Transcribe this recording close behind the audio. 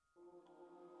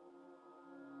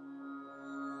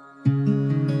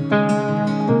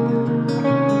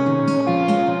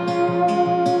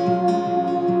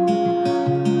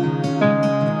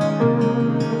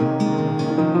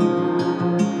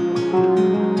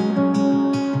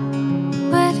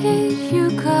Where did you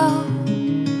go?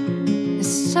 It's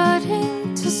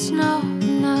starting to snow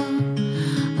now.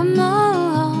 I'm all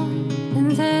alone in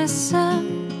this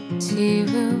empty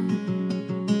room.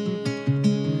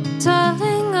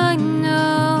 Darling, I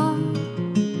know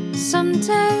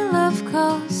someday love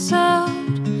goes out.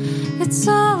 It's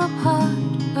all a part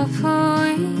of who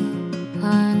we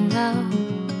are now.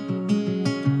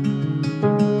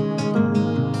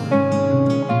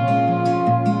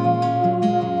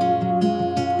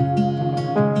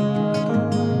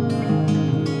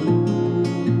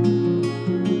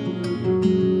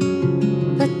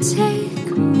 But take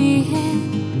me in,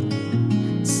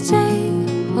 stay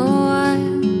a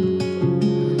while,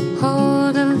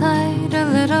 hold the light a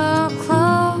little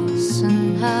closer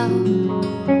now.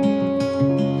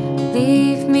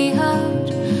 Leave me out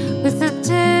with the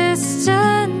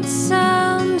distant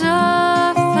sound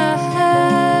of the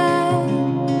heavy-hearted.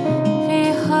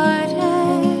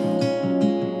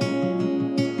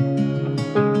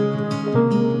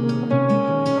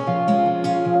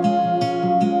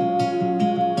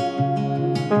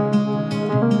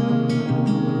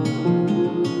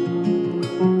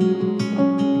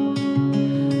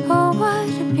 Oh, what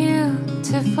a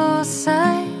beautiful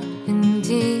sight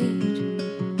indeed.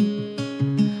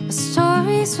 Our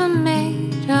stories were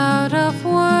made out of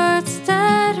words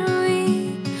that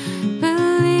we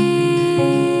believed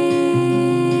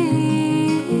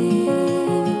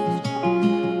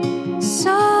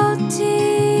so deeply.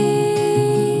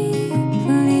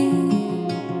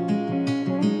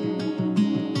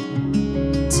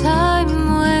 Time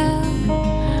will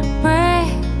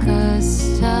break us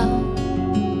down,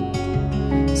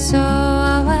 so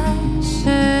our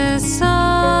ashes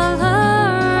all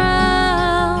around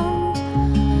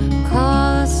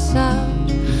call us out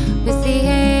with the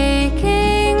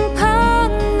aching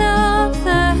pound of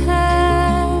the heavy-hearted.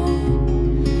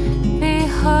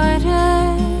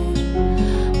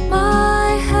 My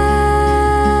heavy-hearted.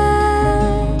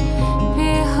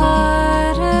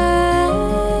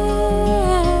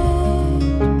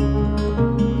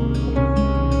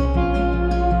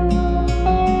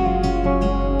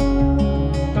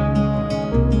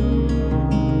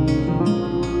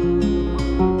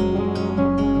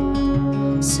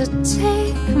 So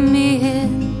take me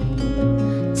in,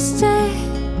 stay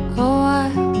a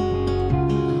while,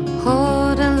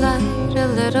 hold a light a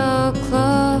little closer.